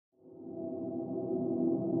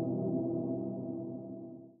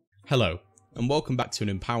Hello and welcome back to an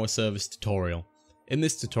Empower Service tutorial. In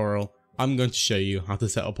this tutorial I'm going to show you how to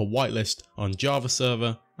set up a whitelist on Java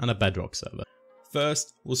server and a Bedrock server.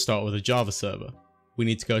 First we'll start with a Java server. We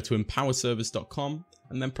need to go to empowerservice.com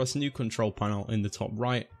and then press new control panel in the top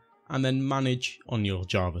right and then manage on your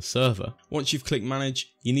Java server. Once you've clicked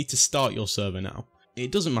manage, you need to start your server now.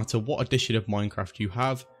 It doesn't matter what edition of Minecraft you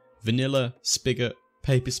have, vanilla, spigot,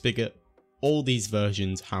 paper spigot, all these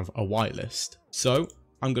versions have a whitelist. So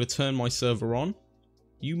I'm going to turn my server on.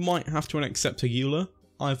 You might have to accept a EULA.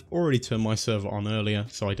 I've already turned my server on earlier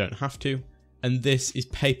so I don't have to. And this is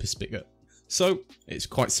paper spigot. So it's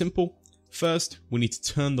quite simple. First we need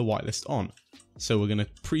to turn the whitelist on. So we're going to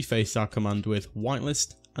preface our command with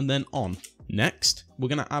whitelist and then on. Next we're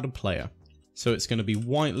going to add a player. So it's going to be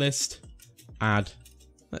whitelist add,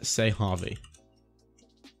 let's say Harvey.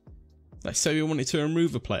 Let's say we wanted to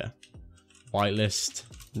remove a player. Whitelist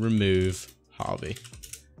remove Harvey.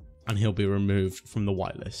 And he'll be removed from the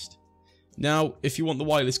whitelist. Now, if you want the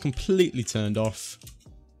whitelist completely turned off,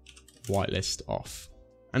 whitelist off.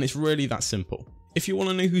 And it's really that simple. If you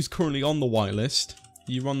want to know who's currently on the whitelist,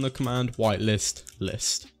 you run the command whitelist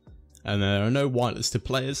list. And there are no whitelisted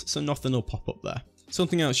players, so nothing will pop up there.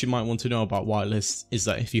 Something else you might want to know about whitelists is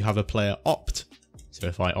that if you have a player opt, so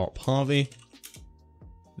if I opt Harvey,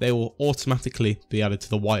 they will automatically be added to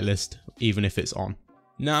the whitelist even if it's on.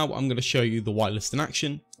 Now I'm going to show you the whitelist in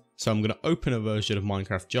action. So I'm going to open a version of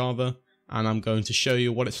Minecraft Java and I'm going to show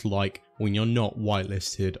you what it's like when you're not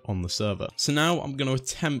whitelisted on the server. So now I'm going to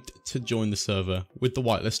attempt to join the server with the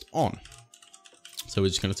whitelist on. So we're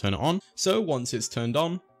just going to turn it on. So once it's turned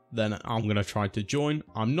on, then I'm going to try to join.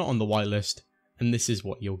 I'm not on the whitelist and this is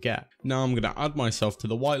what you'll get. Now I'm going to add myself to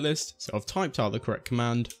the whitelist. So I've typed out the correct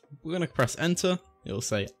command. We're going to press enter. It'll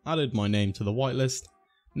say added my name to the whitelist.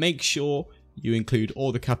 Make sure you include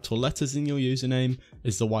all the capital letters in your username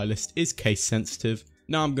as the whitelist is case sensitive.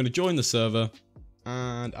 Now I'm going to join the server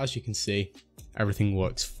and as you can see everything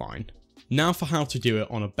works fine. Now for how to do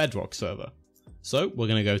it on a Bedrock server. So we're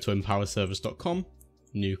going to go to empowerservice.com,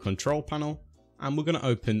 new control panel, and we're going to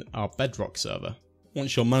open our Bedrock server.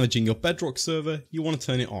 Once you're managing your Bedrock server, you want to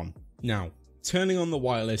turn it on. Now turning on the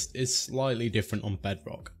whitelist is slightly different on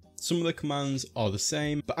Bedrock. Some of the commands are the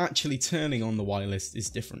same, but actually turning on the whitelist is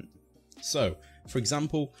different. So, for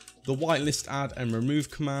example, the whitelist add and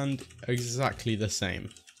remove command are exactly the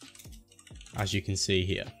same, as you can see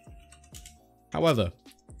here. However,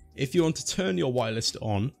 if you want to turn your whitelist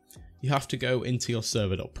on, you have to go into your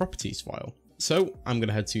server.properties file. So, I'm going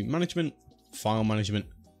to head to management, file management,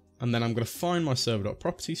 and then I'm going to find my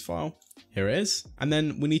server.properties file. Here it is. And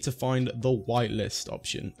then we need to find the whitelist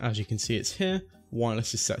option. As you can see, it's here.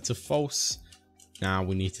 Whitelist is set to false. Now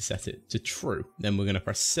we need to set it to true. Then we're going to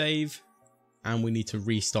press save. And we need to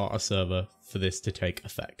restart our server for this to take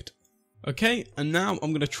effect. Okay, and now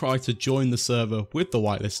I'm going to try to join the server with the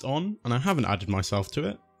whitelist on, and I haven't added myself to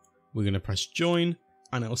it. We're going to press join,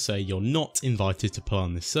 and it'll say you're not invited to play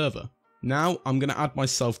on this server. Now I'm going to add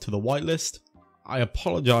myself to the whitelist. I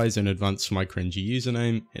apologise in advance for my cringy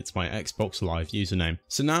username, it's my Xbox Live username.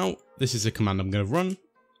 So now this is a command I'm going to run.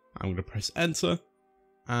 I'm going to press enter,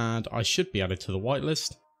 and I should be added to the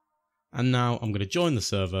whitelist. And now I'm going to join the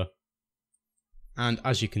server. And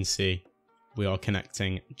as you can see, we are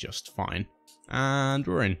connecting just fine. And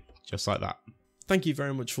we're in, just like that. Thank you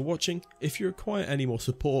very much for watching. If you require any more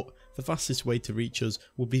support, the fastest way to reach us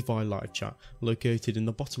will be via live chat, located in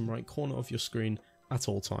the bottom right corner of your screen at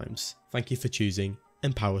all times. Thank you for choosing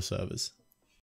Empower Servers.